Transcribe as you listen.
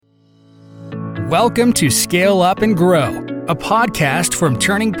Welcome to Scale Up and Grow, a podcast from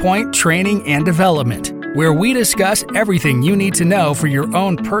Turning Point Training and Development, where we discuss everything you need to know for your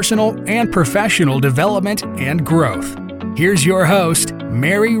own personal and professional development and growth. Here's your host,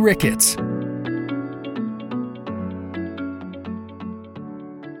 Mary Ricketts.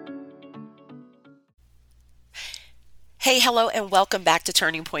 Hey, hello, and welcome back to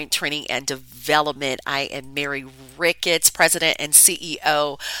Turning Point Training and Development. I am Mary Ricketts, President and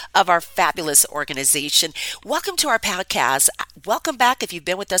CEO of our fabulous organization. Welcome to our podcast. Welcome back if you've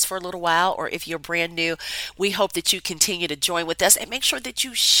been with us for a little while, or if you're brand new. We hope that you continue to join with us and make sure that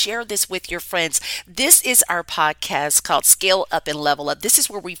you share this with your friends. This is our podcast called Scale Up and Level Up. This is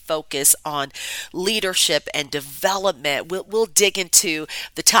where we focus on leadership and development. We'll dig into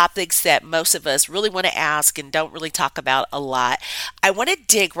the topics that most of us really want to ask and don't really talk about a lot. I want to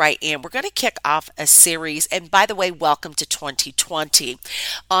dig right in. We're going to kick off a series, and by the way, welcome to 2020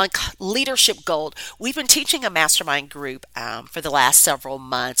 on Leadership Gold. We've been teaching a mastermind group for the last several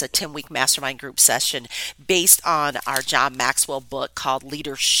months, a 10-week mastermind group session based on our John Maxwell book called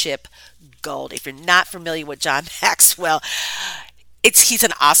Leadership Gold. If you're not familiar with John Maxwell, he's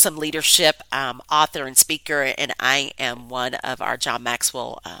an awesome leadership author and speaker, and I am one of our John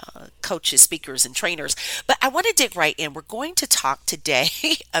Maxwell coaches, speakers, and trainers. But I want to dig right in. We're going to talk today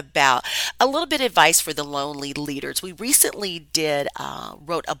about a little bit of advice for the lonely leaders. We recently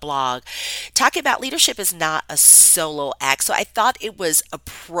wrote a blog talking about leadership is not a solo act. So I thought it was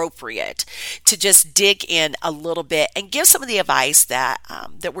appropriate to just dig in a little bit and give some of the advice that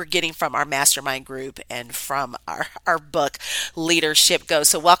we're getting from our mastermind group and from our book, Leadership Go.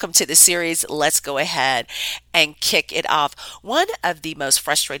 So welcome to the series. Let's go ahead and kick it off. One of the most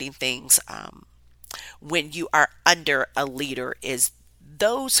frustrating things when you are under a leader is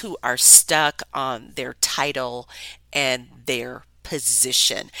those who are stuck on their title and their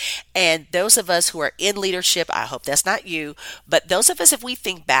position. And those of us who are in leadership, I hope that's not you, but those of us, if we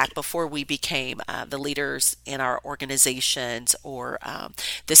think back before we became the leaders in our organizations, or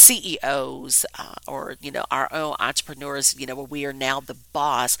the CEOs, or our own entrepreneurs, where we are now the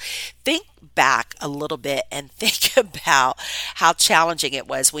boss, think back a little bit and think about how challenging it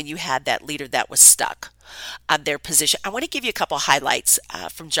was when you had that leader that was stuck on their position. I want to give you a couple highlights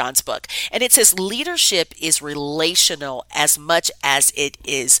from John's book. And it says leadership is relational as much as it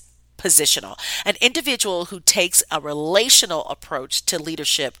is positional. An individual who takes a relational approach to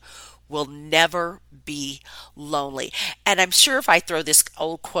leadership will never be lonely. And I'm sure if I throw this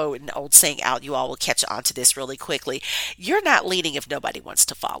old quote and old saying out, you all will catch on to this really quickly. You're not leading if nobody wants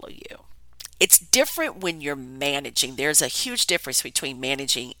to follow you. It's different when you're managing. There's a huge difference between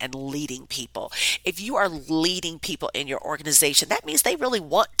managing and leading people. If you are leading people in your organization, that means they really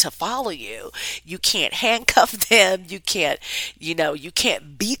want to follow you. You can't handcuff them. You can't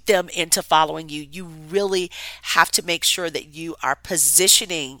beat them into following you. You really have to make sure that you are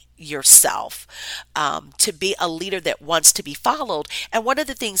positioning yourself to be a leader that wants to be followed. And one of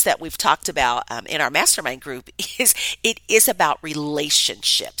the things that we've talked about in our mastermind group is it is about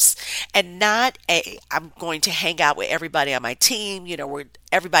relationships, and not I'm going to hang out with everybody on my team, where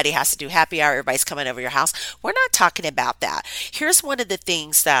everybody has to do happy hour, everybody's coming over your house. We're not talking about that. Here's one of the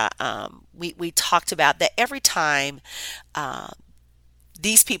things that we talked about, that every time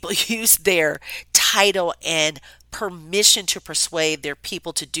these people use their title and permission to persuade their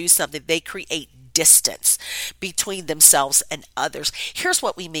people to do something, they create distance between themselves and others. Here's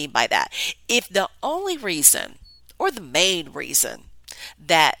what we mean by that. If the only reason, or the main reason,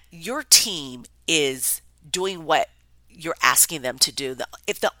 that your team is doing what you're asking them to do,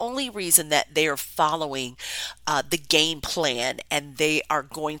 if the only reason that they are following the game plan and they are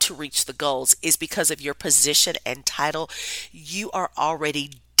going to reach the goals is because of your position and title, you are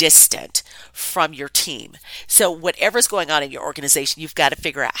already distant from your team. So whatever's going on in your organization, you've got to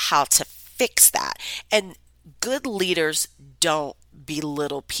figure out how to fix that. And good leaders don't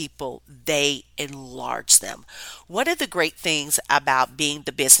belittle people, they enlarge them. One of the great things about being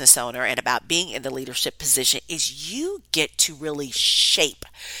the business owner and about being in the leadership position is you get to really shape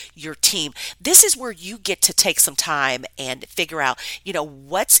your team. This is where you get to take some time and figure out,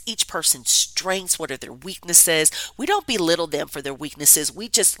 what's each person's strengths, what are their weaknesses. We don't belittle them for their weaknesses. We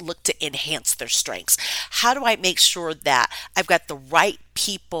just look to enhance their strengths. How do I make sure that I've got the right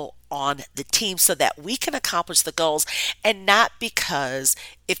people on the team so that we can accomplish the goals, and not because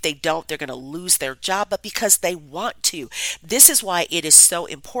if they don't, they're going to lose their job, but because they want to. This is why it is so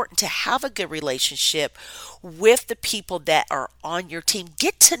important to have a good relationship with the people that are on your team.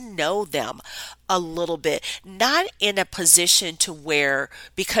 Get to know them a little bit, not in a position to where,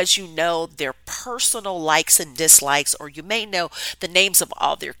 because you know their personal likes and dislikes, or you may know the names of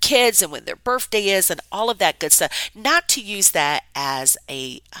all their kids and when their birthday is and all of that good stuff, not to use that as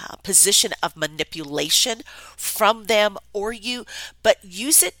a position of manipulation from them or you, but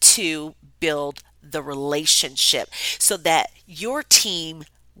use it to build the relationship so that your team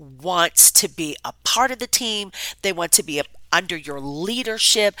wants to be a part of the team. They want to be under your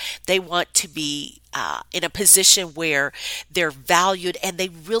leadership. They want to be in a position where they're valued, and they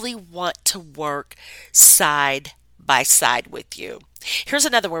really want to work side by side with you. Here's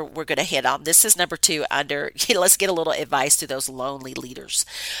another one we're going to hit on. This is number 2 under, let's get a little advice to those lonely leaders.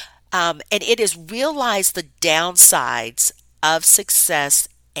 And it is realize the downsides of success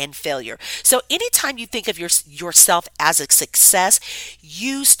and failure. So anytime you think of yourself as a success,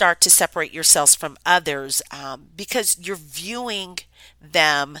 you start to separate yourselves from others because you're viewing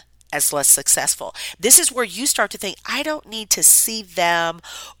them as less successful. This is where you start to think, I don't need to see them,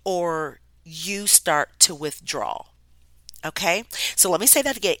 or you start to withdraw. Okay, so let me say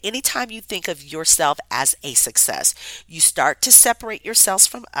that again. Anytime you think of yourself as a success, you start to separate yourselves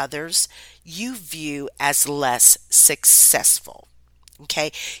from others you view as less successful.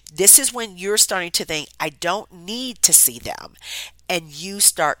 Okay, this is when you're starting to think, I don't need to see them, and you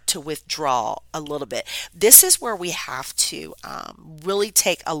start to withdraw a little bit. This is where we have to really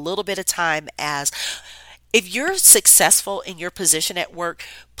take a little bit of time. As if you're successful in your position at work,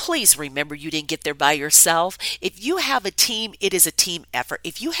 please remember you didn't get there by yourself. If you have a team, it is a team effort.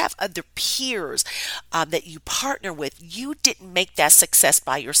 If you have other peers that you partner with, you didn't make that success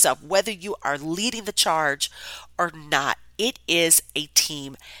by yourself, whether you are leading the charge or not. It is a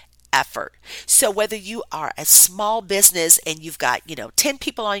team effort. So whether you are a small business and you've got, 10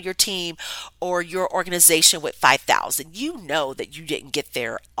 people on your team, or your organization with 5,000, you know that you didn't get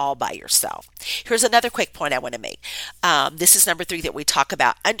there all by yourself. Here's another quick point I want to make. This is number 3 that we talk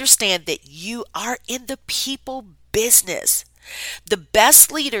about. Understand that you are in the people business. The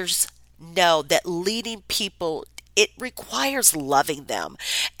best leaders know that leading people, it requires loving them,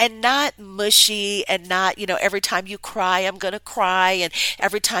 and not mushy, and not, every time you cry, I'm going to cry. And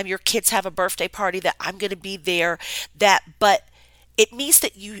every time your kids have a birthday party, that I'm going to be there. But it means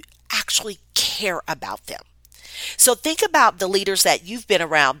that you actually care about them. So think about the leaders that you've been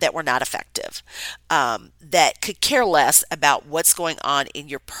around that were not effective, that could care less about what's going on in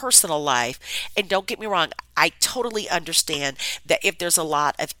your personal life. And don't get me wrong, I totally understand that if there's a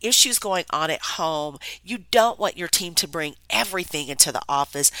lot of issues going on at home, you don't want your team to bring everything into the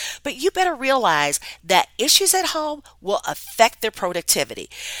office, but you better realize that issues at home will affect their productivity.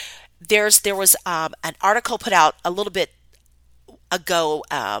 There was an article put out a little bit ago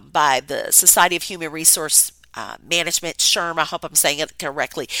by the Society of Human Resource Management, SHRM, I hope I'm saying it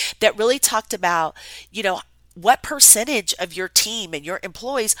correctly, that really talked about, what percentage of your team and your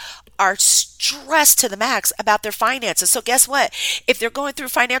employees are stressed to the max about their finances. So guess what? If they're going through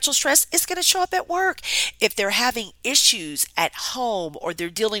financial stress, it's going to show up at work. If they're having issues at home, or they're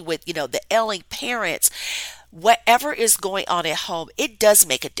dealing with, the ailing parents, whatever is going on at home, it does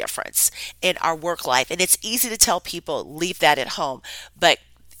make a difference in our work life. And it's easy to tell people, leave that at home, but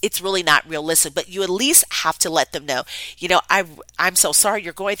it's really not realistic. But you at least have to let them know, I'm so sorry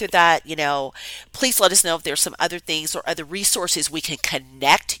you're going through that. Please let us know if there's some other things or other resources we can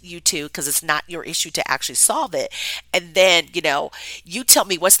connect you to, because it's not your issue to actually solve it. And then, you tell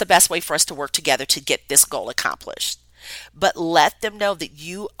me what's the best way for us to work together to get this goal accomplished. But let them know that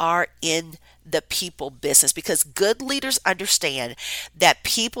you are in the people business, because good leaders understand that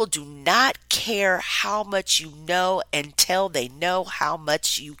people do not care how much you know until they know how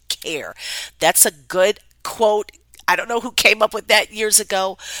much you care. That's a good quote. I don't know who came up with that years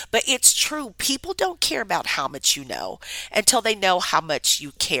ago, but it's true. People don't care about how much you know until they know how much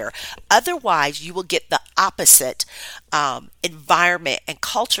you care. Otherwise, you will get the opposite environment and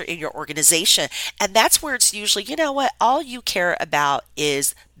culture in your organization. And that's where it's usually, all you care about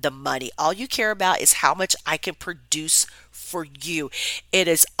is the money. All you care about is how much I can produce for you. It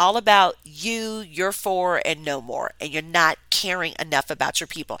is all about you, you're for, and no more. And you're not caring enough about your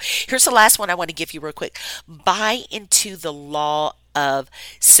people. Here's the last one I want to give you real quick. Buy into the law of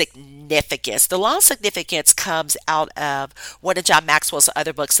significance. The law of significance comes out of one of John Maxwell's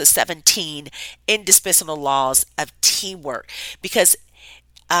other books, The 17 Indispensable Laws of Teamwork. Because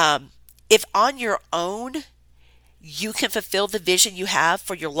if on your own you can fulfill the vision you have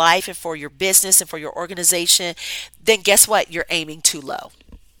for your life and for your business and for your organization, then guess what? You're aiming too low.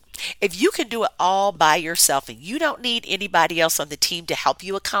 If you can do it all by yourself and you don't need anybody else on the team to help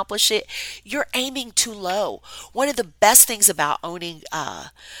you accomplish it, you're aiming too low. One of the best things about owning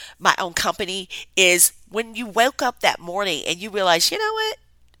my own company is when you wake up that morning and you realize, you know what?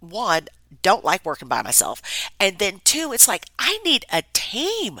 One, don't like working by myself. And then two, it's like, I need a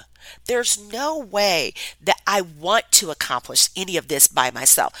team. There's no way that I want to accomplish any of this by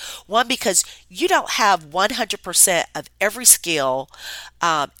myself. One, because you don't have 100% of every skill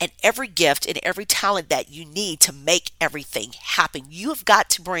and every gift and every talent that you need to make everything happen. You have got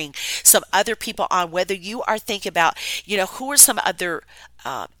to bring some other people on, whether you are thinking about, who are some other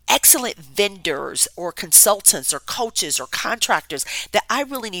excellent vendors or consultants or coaches or contractors that I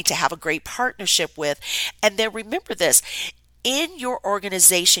really need to have a great partnership with. And then remember this. In your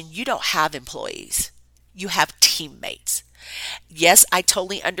organization, you don't have employees. You have teammates. Yes, I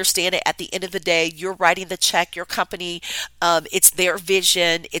totally understand it. At the end of the day, you're writing the check, your company, it's their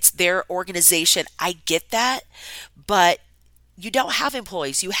vision, it's their organization. I get that, but you don't have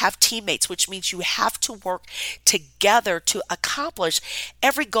employees. You have teammates, which means you have to work together to accomplish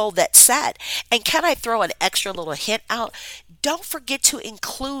every goal that's set. And can I throw an extra little hint out? Don't forget to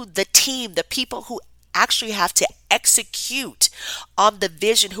include the team, the people who actually have to execute on the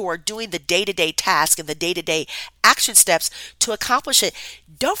vision, who are doing the day-to-day task and the day-to-day action steps to accomplish it.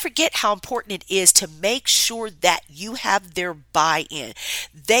 Don't forget how important it is to make sure that you have their buy-in.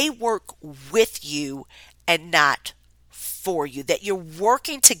 They work with you and not for you, that you're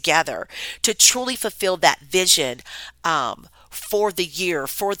working together to truly fulfill that vision for the year,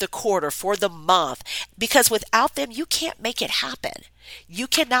 for the quarter, for the month, because without them, you can't make it happen. You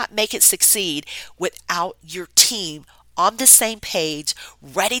cannot make it succeed without your team on the same page,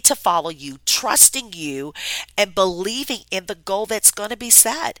 ready to follow you, trusting you, and believing in the goal that's going to be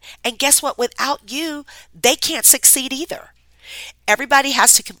set. And guess what? Without you, they can't succeed either. Everybody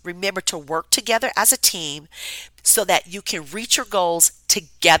has to remember to work together as a team so that you can reach your goals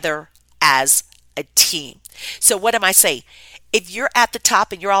together as a team. So what am I saying? If you're at the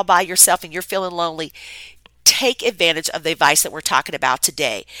top and you're all by yourself and you're feeling lonely, take advantage of the advice that we're talking about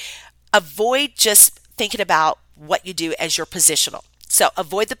today. Avoid just thinking about what you do as your positional. So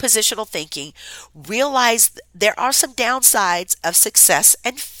avoid the positional thinking. Realize there are some downsides of success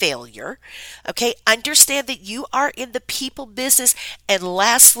and failure. Okay. Understand that you are in the people business. And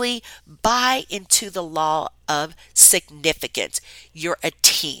lastly, buy into the law of significance. You're a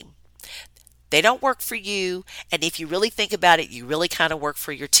team. They don't work for you. And if you really think about it, you really kind of work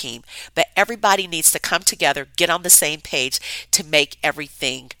for your team. But everybody needs to come together, get on the same page to make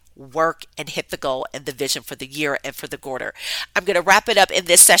everything work and hit the goal and the vision for the year and for the quarter. I'm going to wrap it up in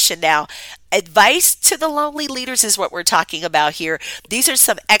this session now. Advice to the lonely leaders is what we're talking about here. These are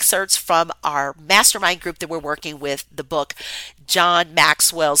some excerpts from our mastermind group that we're working with, the book John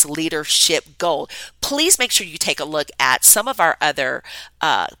Maxwell's Leadership Gold. Please make sure you take a look at some of our other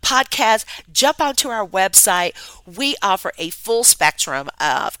podcasts. Jump onto our website. We offer a full spectrum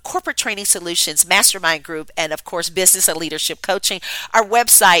of corporate training solutions, mastermind group, and of course, business and leadership coaching. Our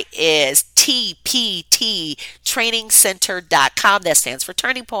website is tpttrainingcenter.com. That stands for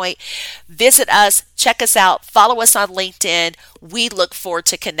Turning Point. Visit us, check us out, follow us on LinkedIn. We look forward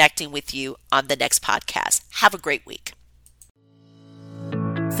to connecting with you on the next podcast. Have a great week.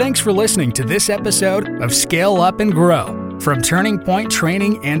 Thanks for listening to this episode of Scale Up and Grow from Turning Point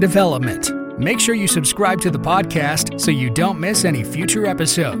Training and Development. Make sure you subscribe to the podcast so you don't miss any future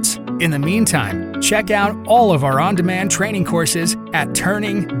episodes. In the meantime, check out all of our on-demand training courses at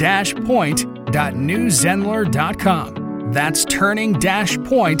turning-point.newzenler.com. That's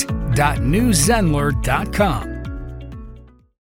turning-point.newzenler.com.